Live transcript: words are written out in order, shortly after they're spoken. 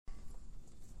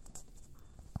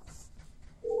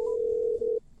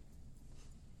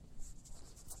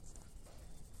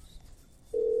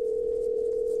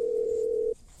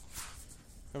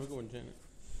Have a good one, Janet.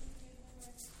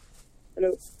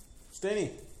 Hello. Stanny.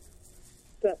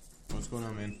 What's up? What's going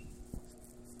on, man?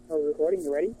 Are we recording?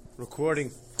 You ready?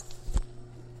 Recording.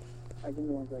 Give me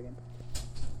 1 second.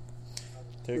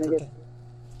 Take Let your me time.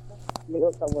 Let me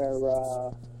go somewhere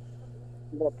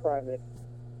more private.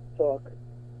 Talk.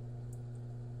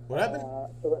 What happened?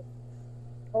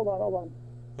 Hold on.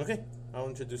 Okay. I'll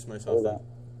introduce myself Hold then. on.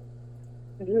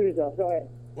 Introduce yourself. Go ahead.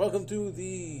 Welcome to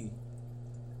the...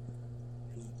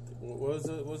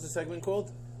 What was the segment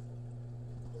called?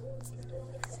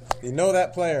 You know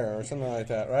that player or something like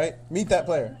that, right? Meet that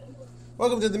player.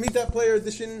 Welcome to the Meet That Player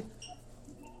edition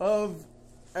of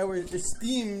our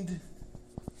esteemed,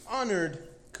 honored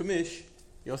commish,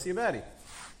 Yossi Abadi.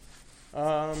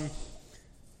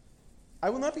 I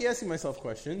will not be asking myself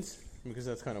questions because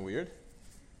that's kind of weird.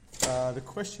 The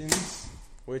questions,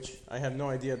 which I have no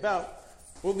idea about,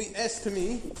 will be asked to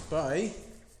me by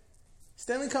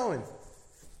Stanley Cohen.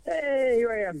 Hey,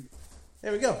 here I am.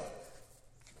 There we go.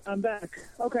 I'm back.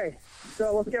 Okay,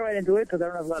 so let's get right into it because I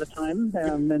don't have a lot of time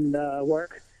and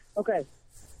work. Okay,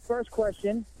 first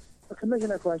question, a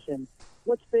commissioner question.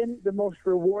 What's been the most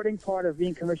rewarding part of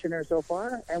being commissioner so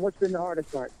far, and what's been the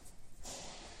hardest part?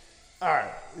 All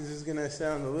right, this is going to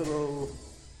sound a little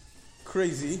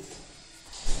crazy.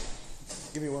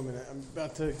 Give me 1 minute. I'm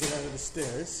about to get out of the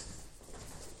stairs.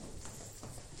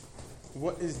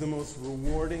 What is the most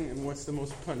rewarding and what's the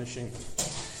most punishing?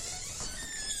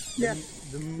 Yeah.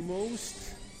 The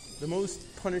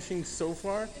most punishing so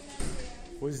far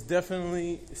was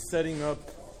definitely setting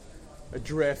up a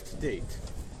draft date.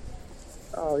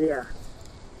 Oh, yeah.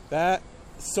 That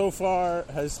so far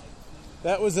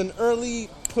that was an early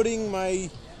putting my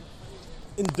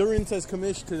endurance as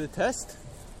commish to the test.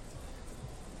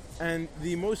 And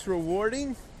the most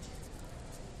rewarding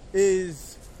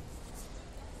is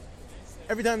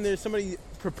every time there's somebody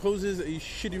proposes a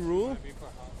shitty rule,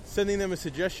 sending them a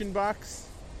suggestion box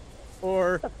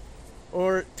or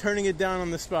turning it down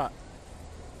on the spot.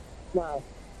 Wow.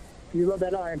 You love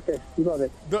that iron fist. You love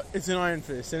it. It's an iron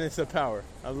fist and it's a power.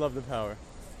 I love the power.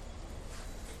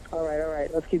 All right.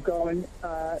 Let's keep going.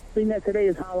 Being that today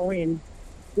is Halloween,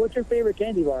 what's your favorite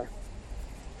candy bar?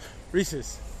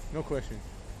 Reese's, no question.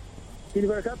 Peanut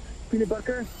butter cup? Peanut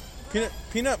butter?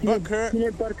 Peanut butter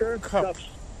Peanut butter cup. cups.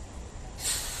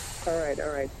 All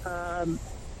right.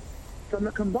 From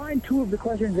the combined two of the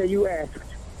questions that you asked,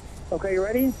 okay, you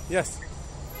ready? Yes.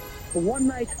 The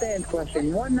one-night stand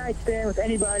question. One-night stand with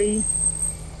anybody,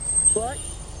 but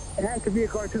it has to be a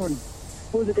cartoon.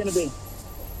 Who's it going to be?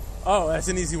 Oh, that's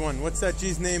an easy one. What's that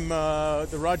G's name?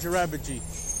 The Roger Rabbit G.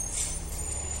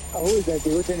 Oh, who is that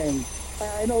dude? What's your name?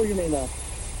 I know what you mean, though.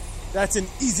 That's an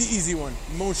easy one.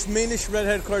 Most mainish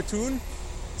redhead cartoon.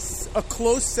 A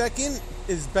close second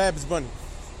is Babs Bunny.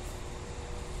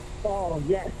 Oh,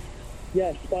 yes.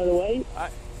 Yes, by the way,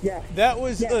 yes. That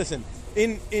was, yes. Listen,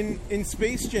 in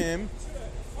Space Jam,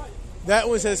 that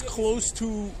was as close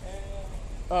to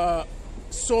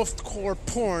softcore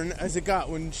porn as it got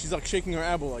when she's like shaking her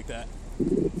apple like that.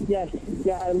 Yes,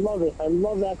 yeah, I love it. I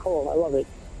love that call. I love it.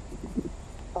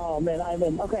 Oh, man, I'm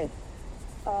in. Okay.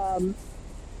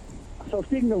 So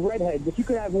speaking of redheads, if you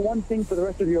could have one thing for the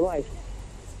rest of your life,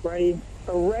 ready?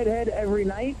 A redhead every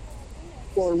night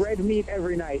or red meat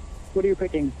every night? What are you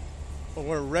picking?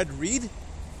 Or Red Reed?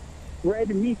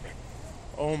 Red meat.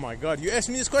 Oh my God! You asked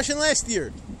me this question last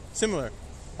year. Similar.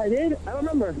 I did? I don't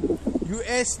remember. You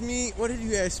asked me. What did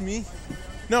you ask me?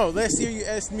 No, last year you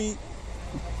asked me.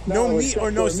 No, No meat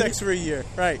or no sex for a year,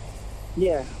 right?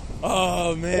 Yeah.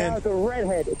 Oh Now man, it's a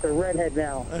redhead. It's a redhead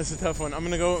now. that's a tough one. I'm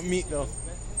gonna go with meat though.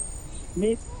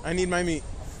 Meat? I need my meat.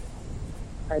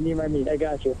 I need my meat. I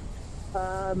got you.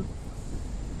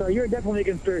 So you're definitely a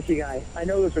conspiracy guy. I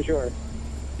know this for sure.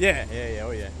 Yeah,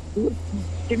 oh yeah.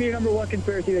 Give me your number one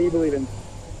conspiracy that you believe in.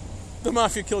 The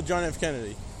Mafia killed John F.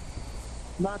 Kennedy.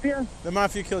 Mafia? The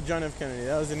Mafia killed John F. Kennedy.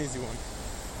 That was an easy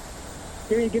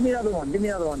one. Give me another one. Give me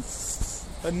another one.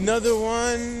 Another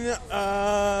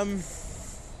one,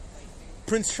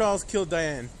 Prince Charles killed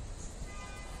Diane.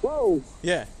 Whoa.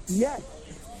 Yeah. Yes.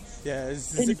 Yeah.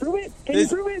 Can you prove it? Can you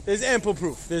prove it? There's ample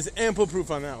proof. There's ample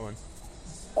proof on that one.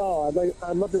 Oh,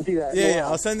 I'd love to see that. Yeah.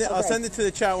 Wow. I'll send it. Okay. I'll send it to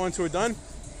the chat once we're done.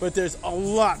 But there's a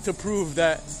lot to prove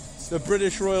that the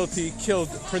British royalty killed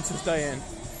Princess Diane.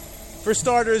 For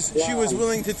starters, Wow. she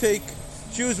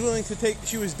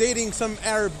was dating some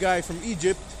Arab guy from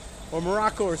Egypt or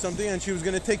Morocco or something, and she was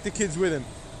going to take the kids with him.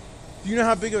 Do you know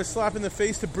how big of a slap in the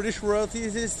face to British royalty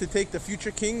it is to take the future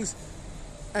kings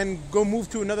and go move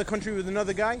to another country with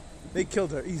another guy? They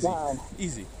killed her. Easy. Wow.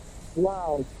 Easy.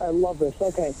 Wow. I love this.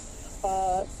 Okay.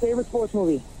 Favorite sports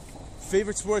movie?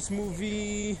 Favorite sports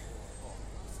movie?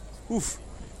 Oof.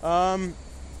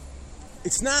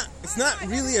 It's not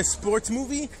really a sports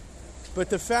movie, but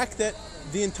the fact that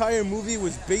the entire movie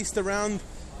was based around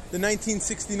the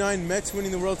 1969 Mets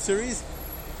winning the World Series.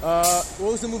 What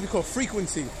was the movie called?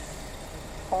 Frequency.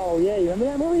 Oh, yeah. You remember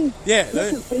that movie? Yeah.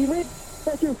 That's your favorite?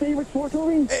 That's your favorite sports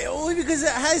movie? Only because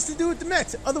it has to do with the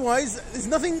Mets. Otherwise, there's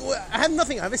nothing. I have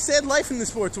nothing. I have a sad life in the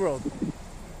sports world.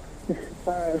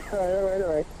 All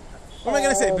right. What am I going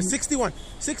to say? But 61.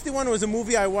 61 was a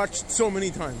movie I watched so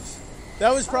many times.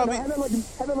 That was probably... Have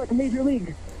it like a Major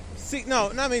League.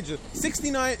 No, not Major.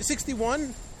 61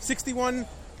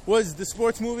 was the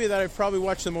sports movie that I've probably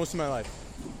watched the most in my life.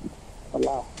 Oh,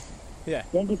 wow. Yeah.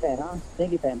 Yankee fan, huh?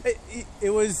 Yankee fan.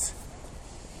 It was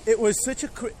such a...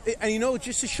 And you know,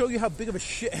 just to show you how big of a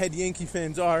shithead Yankee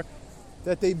fans are,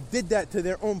 that they did that to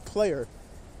their own player.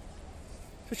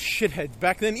 Such shitheads.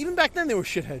 Back then, even back then, they were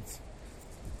shitheads.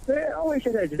 They're always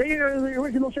shitheads. They are the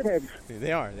original shitheads.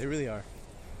 They are. They really are.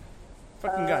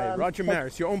 Fucking guy, Roger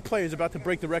Maris. Your own player is about to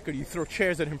break the record. You throw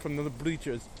chairs at him from the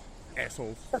bleachers.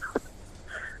 Assholes.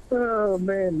 Oh,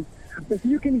 man. If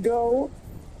you can go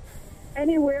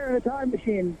anywhere in a time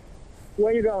machine,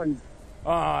 where are you going?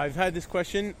 I've had this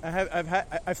question.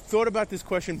 I've thought about this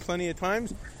question plenty of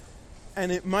times,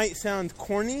 and it might sound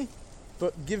corny,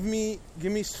 but give me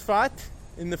Sfat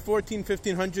in the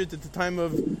 1500s at the time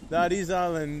of the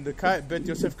Arizal and the Bet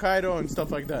Yosef Cairo and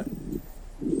stuff like that.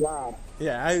 Wow.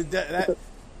 Yeah, the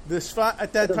Sfat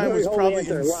at that time was probably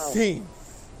insane.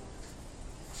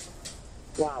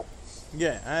 Wow.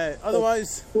 Yeah.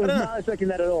 Otherwise, I was I don't know. not expecting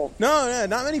that at all. No,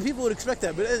 not many people would expect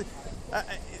that, but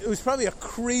it was probably a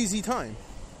crazy time.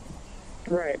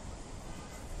 Right.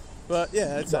 But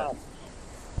yeah, that's wow.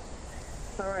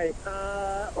 All right.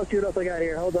 Let's see what else I got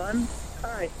here. Hold on.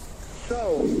 All right.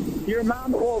 So, your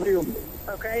mom calls you,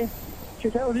 okay? She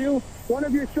tells you one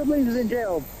of your siblings is in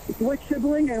jail. Which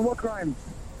sibling and what crime?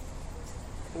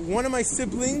 One of my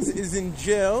siblings is in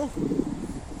jail.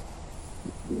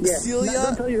 Yeah. Celia. Not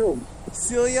gonna tell you who.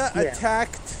 Celia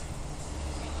attacked.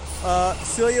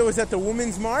 Celia was at the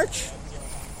Women's March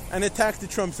and attacked a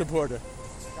Trump supporter.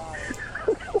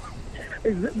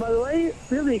 By the way,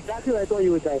 really exactly what I thought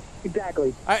you would say.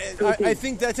 Exactly. I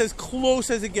think that's as close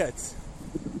as it gets.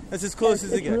 That's as close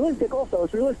as it gets. It's realistic also.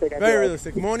 It's realistic. Very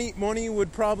realistic. Moni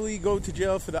would probably go to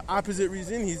jail for the opposite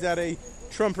reason. He's at a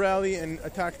Trump rally and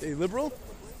attacked a liberal.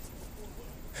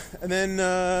 And then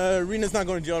Rena's not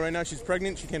going to jail right now. She's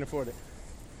pregnant. She can't afford it.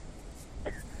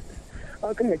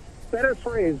 Okay. Better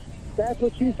phrase. That's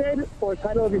what you said, or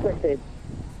title of your sex tape?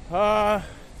 I'm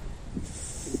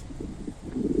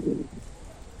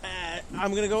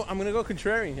gonna go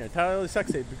contrarian here. Title of the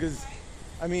sex tape, because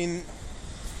I mean,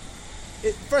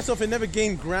 first off, it never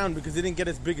gained ground because it didn't get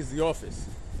as big as The Office.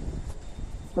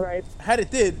 Right. Had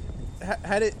it did,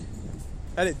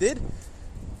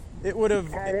 it would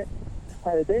have. Had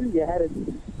it did? Yeah, had it.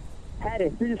 Had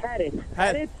it. You just had it.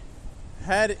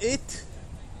 Had it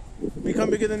become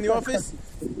bigger than The Office,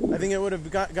 I think it would have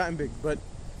gotten big. But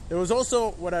there was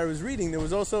also, what I was reading, there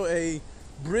was also a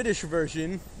British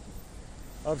version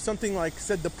of something like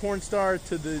said the porn star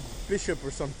to the bishop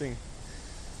or something.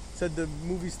 Said the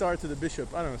movie star to the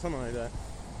bishop. I don't know, something like that.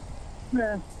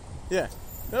 Yeah. Yeah.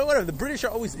 Whatever. The British are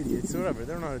always idiots. Whatever.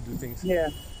 They don't know how to do things. Yeah.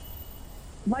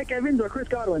 Mike Evans or Chris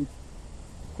Godwin?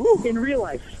 Whew. In real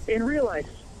life. In real life.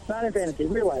 Not in fantasy.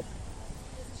 Real life.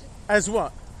 As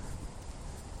what?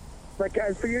 Like,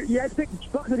 for you had to pick,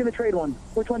 Bucks are going to trade one.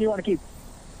 Which one do you want to keep?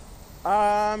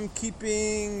 I'm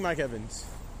keeping Mike Evans.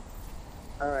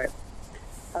 All right.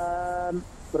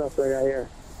 What else do I got here?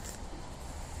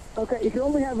 Okay, you can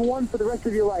only have one for the rest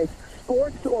of your life.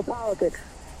 Sports or politics?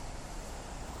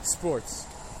 Sports.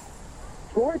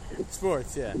 Sports?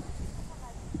 Sports, yeah.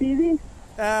 Easy?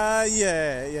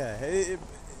 Yeah.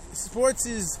 Sports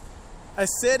is, as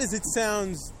sad as it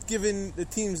sounds, given the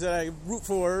teams that I root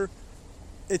for,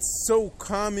 it's so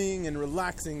calming and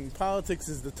relaxing. Politics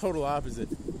is the total opposite.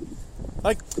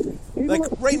 Right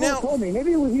now. Told me,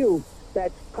 maybe it was you,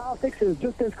 that politics is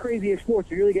just as crazy as sports.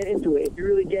 You really get into it. You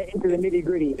really get into the nitty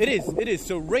gritty. It is.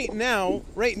 So right now,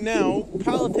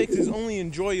 politics is only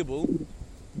enjoyable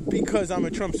because I'm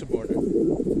a Trump supporter.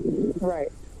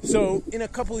 Right. So in a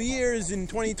couple of years, in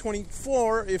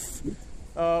 2024, if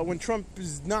when Trump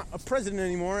is not a president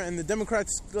anymore and the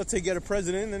Democrats, let's say, get a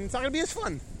president, then it's not going to be as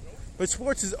fun. But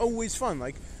sports is always fun.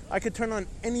 Like, I could turn on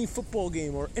any football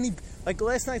game or like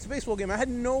last night's baseball game. I had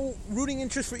no rooting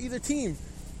interest for either team,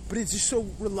 but it's just so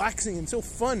relaxing and so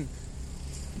fun.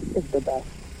 It's the best.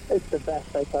 It's the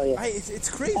best, I tell you. It's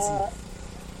crazy.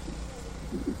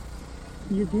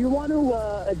 Do you want to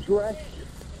address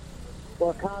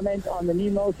or comment on the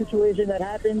Nemo situation that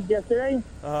happened yesterday?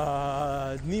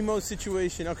 Nemo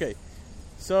situation. Okay,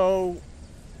 so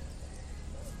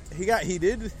he got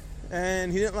heated,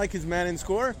 and he didn't like his Madden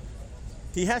score.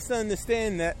 He has to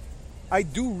understand that I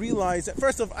do realize that,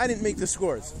 first off, I didn't make the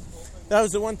scores. That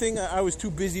was the one thing I was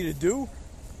too busy to do.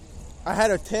 I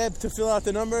had a tab to fill out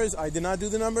the numbers. I did not do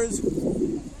the numbers.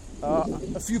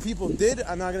 A few people did.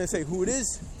 I'm not going to say who it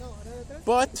is.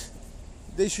 But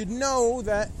they should know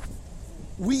that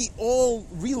we all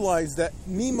realize that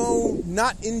Nemo,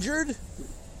 not injured,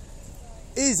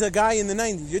 is a guy in the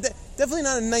 90s. You're definitely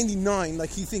not a 99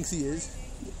 like he thinks he is.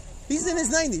 He's in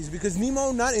his 90s because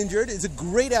Nemo, not injured, is a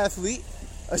great athlete,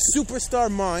 a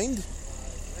superstar mind,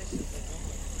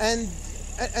 and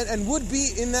would be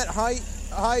in that high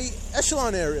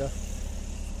echelon area.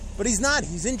 But he's not.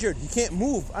 He's injured. He can't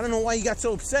move. I don't know why he got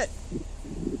so upset.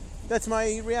 That's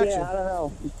my reaction. Yeah, I don't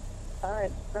know. All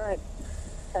right.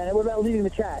 And what about leaving the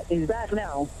chat? He's back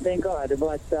now, thank God.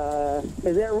 But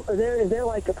is there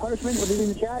like a punishment for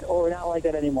leaving the chat, or not like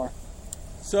that anymore?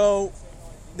 So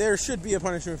there should be a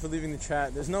punishment for leaving the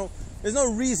chat. There's no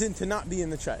reason to not be in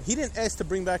the chat. He didn't ask to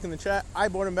bring back in the chat. I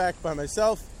brought him back by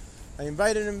myself. I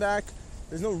invited him back.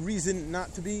 There's no reason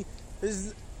not to be.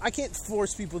 I can't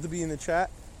force people to be in the chat,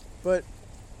 but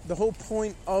the whole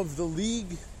point of the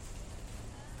league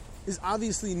is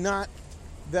obviously not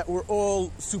that we're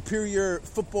all superior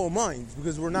football minds,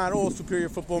 because we're not all superior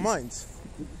football minds.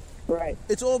 Right.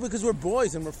 It's all because we're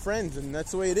boys and we're friends, and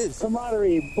that's the way it is.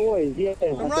 Camaraderie, boys, yeah.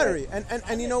 Camaraderie.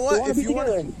 And you know what?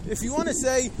 If you want to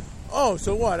say, oh,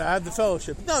 so what? I have the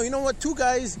fellowship. No, you know what? Two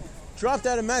guys dropped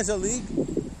out of Mazda League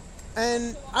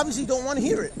and obviously don't want to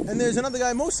hear it. And there's another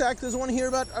guy, Mosak, doesn't want to hear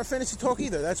about our fantasy talk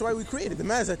either. That's why we created the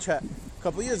Mazda chat a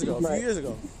couple of years ago, a few years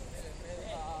ago.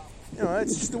 You know,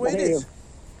 that's just the way it is.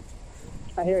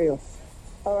 I hear you.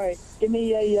 All right, give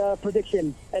me a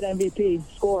prediction at MVP,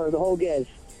 score, the whole guess.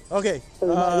 Okay. For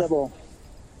the Mazda Bowl.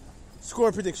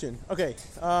 Score prediction. Okay.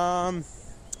 I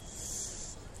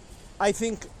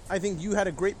think you had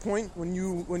a great point when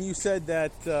you said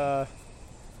that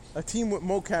a team with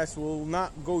Mocas will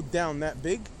not go down that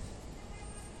big.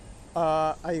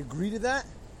 I agree to that.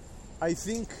 I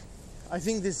think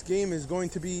this game is going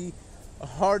to be a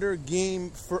harder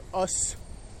game for us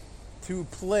to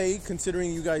play,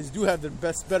 considering you guys do have the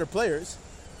better players.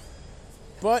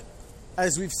 But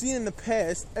as we've seen in the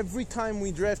past, every time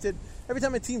a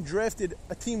team drafted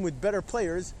a team with better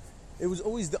players, it was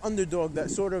always the underdog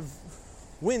that sort of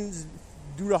wins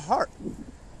due to heart.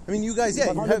 I mean, you guys,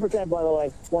 100%, by the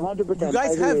way,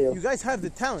 100%. You guys have the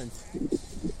talent,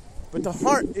 but the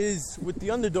heart is with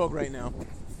the underdog right now.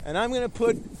 And I'm going to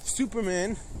put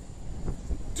Superman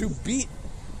to beat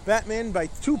Batman by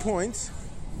 2 points,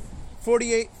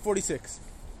 48-46.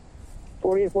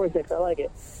 48-46, I like it.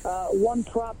 One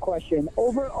prop question.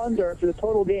 Over, under for the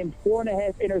total game,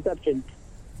 4.5 interceptions.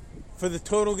 For the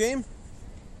total game?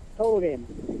 Total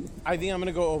game. I think I'm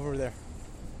going to go over there.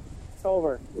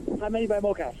 Over. How many by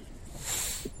Mocas?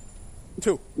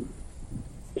 2.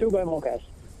 2 by Mocas.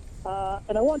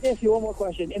 And I want to ask you one more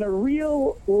question. In a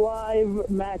real live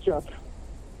matchup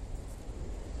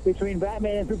between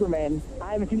Batman and Superman,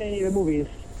 I haven't seen any of the movies.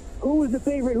 Who is the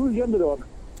favorite? Who's the underdog?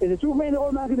 Is it Superman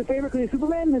automatically the favorite because he's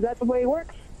Superman? Is that the way it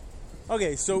works?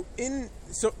 Okay, so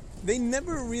they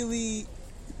never really,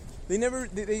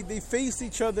 they faced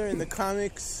each other in the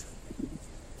comics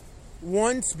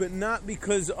once, but not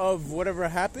because of whatever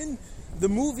happened. The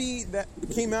movie that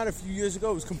came out a few years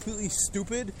ago was completely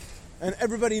stupid, and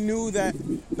everybody knew that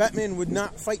Batman would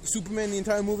not fight Superman the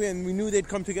entire movie, and we knew they'd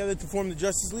come together to form the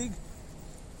Justice League.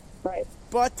 Right.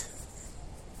 But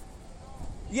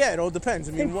yeah, it all depends.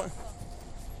 I mean,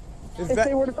 if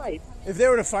they were to fight. If they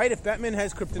were to fight, if Batman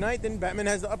has kryptonite, then Batman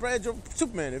has the upper edge of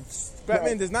Superman. If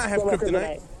Batman does not have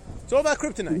kryptonite, it's all about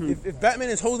kryptonite. Mm-hmm. If Batman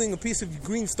is holding a piece of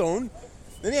green stone,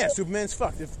 then yeah, Superman's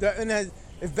fucked. If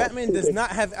Batman does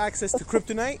not have access to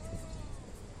kryptonite,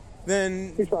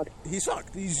 then he's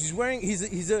fucked. He's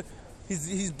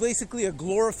basically a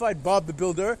glorified Bob the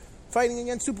Builder fighting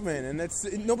against Superman,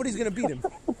 and nobody's gonna beat him.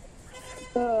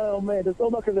 Oh man, there's all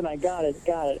about kryptonite. Got it.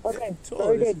 Okay,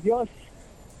 very good, Josh.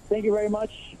 Thank you very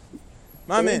much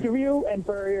for the interview and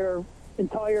for your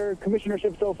entire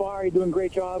commissionership so far. You're doing a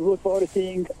great job. We look forward to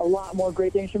seeing a lot more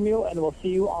great things from you, and we'll see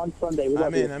you on Sunday.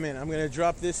 I'm in. I'm going to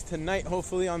drop this tonight,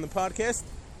 hopefully, on the podcast,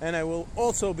 and I will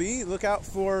also look out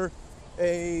for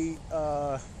you'll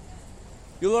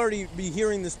already be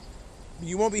hearing this.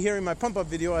 You won't be hearing my pump-up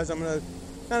video, as I'm going to,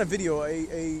 not a video,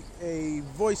 a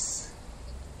voice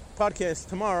podcast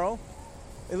tomorrow.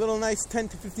 A little nice 10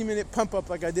 to 15 minute pump-up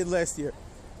like I did last year.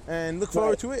 And look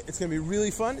forward to it. It's going to be really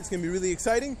fun. It's going to be really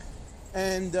exciting.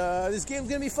 And this game's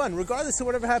going to be fun, regardless of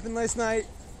whatever happened last night,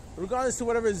 regardless of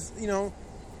whatever is,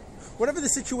 whatever the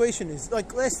situation is.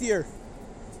 Like last year,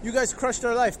 you guys crushed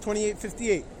our life,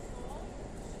 28-58.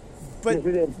 But Yes,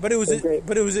 we did. but it was It was great.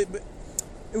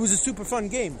 it was a super fun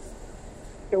game.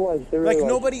 It was. It really Like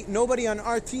was. nobody on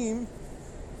our team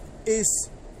is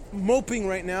moping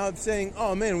right now of saying,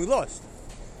 "Oh man, we lost."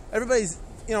 Everybody's,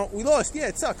 we lost. Yeah,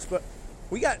 it sucks, but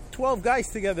we got 12 guys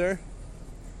together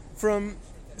from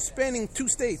spanning 2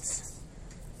 states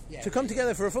to come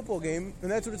together for a football game,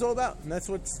 and that's what it's all about. And that's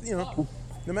what's, no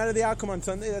matter the outcome on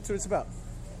Sunday, that's what it's about.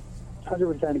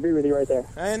 100% agree with you right there.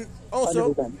 And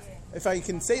also, 100%. if I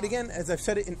can say it again, as I've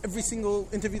said it in every single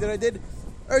interview that I did,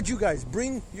 urge you guys,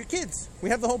 bring your kids. We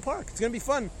have the whole park. It's going to be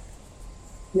fun.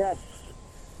 Yes.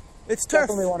 It's turf.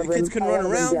 Definitely want The to bring. kids can I run wanna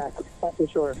bring around. Jack, that's for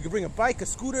sure. You can bring a bike, a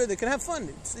scooter. They can have fun.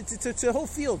 It's a whole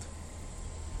field.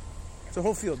 It's a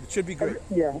whole field. It should be great.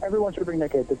 Yeah, everyone should bring their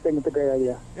kids. I think it's a great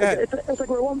idea. Yeah. It's like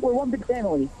we're one big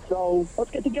family. So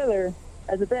let's get together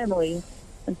as a family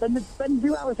and spend a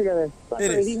few hours together. It's not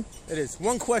It crazy. is. It is.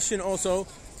 One question also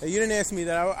that you didn't ask me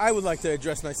that I would like to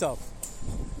address myself.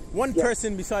 One Yeah.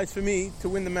 person besides for me to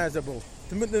win the Mazda Bowl,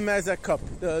 to win the Mazda Cup,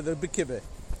 the Big Kibbeh.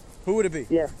 Who would it be?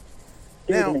 Yeah.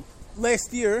 Give it to Now, me.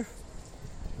 last year,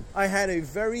 I had a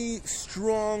very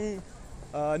strong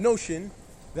notion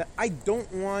that I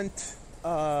don't want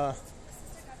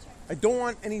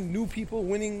any new people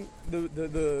winning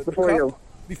the Before cup you.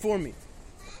 before me.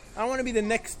 I want to be the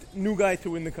next new guy to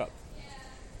win the cup.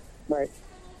 Right.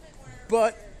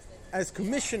 But as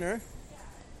commissioner,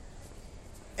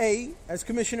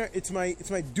 it's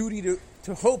my duty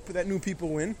to hope that new people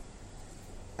win,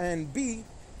 and B,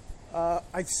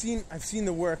 I've seen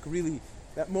the work really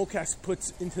that Mocas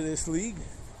puts into this league,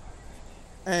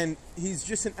 and he's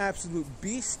just an absolute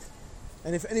beast.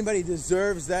 And if anybody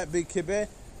deserves that Big Kibbeh,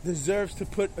 deserves to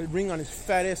put a ring on his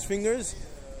fat ass fingers,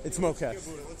 it's Mocas.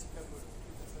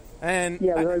 And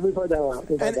Yeah, we've heard that a lot.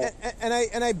 We've heard that.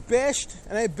 and I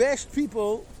bashed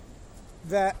people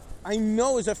that I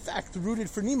know is a fact rooted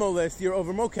for Nemo last year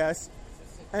over Mocas,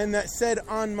 and that said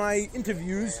on my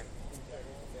interviews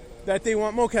that they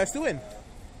want Mocas to win.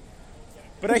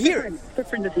 But I hear it. It's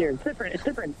different this year. It's different. It's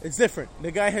different. It's different. The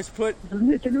guy has put.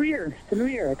 It's a new year. It's a new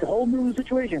year. It's a whole new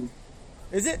situation.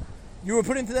 Is it? You were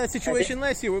put into that situation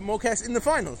last year with Mocas in the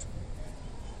finals.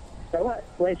 So what?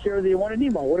 Last year they wanted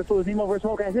Nemo. What if it was Nemo versus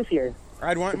Mocas this year?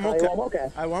 I'd want That's how you Mocas. want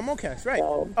Mocas. I want Mocas, right?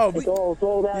 So, But it's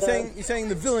all that. you're saying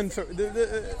the villain for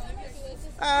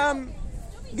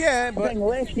yeah, I'm but saying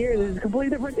last year is completely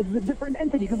different. It's a different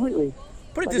entity completely.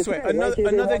 put it Like this I way: said, last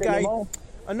year they wanted Nemo.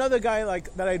 another guy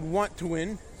like that I'd want to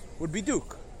win would be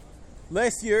Duke.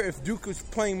 Last year, if Duke was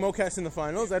playing Mocas in the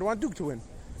finals, I'd want Duke to win.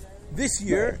 This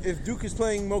year, if Duke is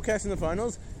playing Mocas in the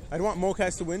finals, I'd want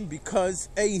Mocas to win because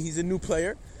A, he's a new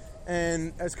player,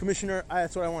 and as commissioner,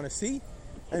 that's what I want to see,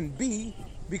 and B,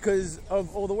 because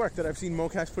of all the work that I've seen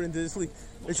Mocas put into this league.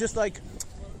 It's just like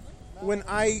when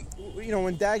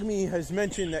when Dagme has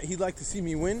mentioned that he'd like to see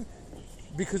me win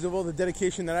because of all the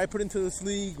dedication that I put into this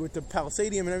league with the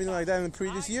Palisadium and everything like that in the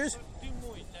previous years,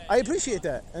 I appreciate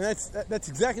that, and that's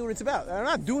exactly what it's about. I'm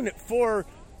not doing it for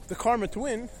the karma to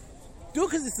win. Do it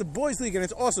because it's the boys' league and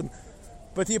it's awesome.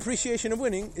 But the appreciation of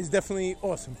winning is definitely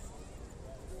awesome.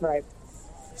 Right.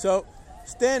 So,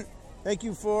 Stan, thank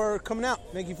you for coming out.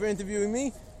 Thank you for interviewing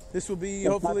me. This will be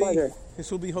It's my pleasure.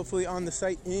 hopefully on the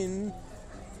site in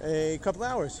a couple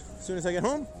hours. As soon as I get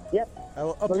home, Yep. I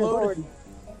will Looking upload. forward.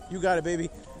 You got it, baby.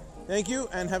 Thank you,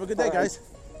 and have a good day, All right. guys.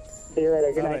 See you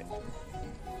later. Good All night. right.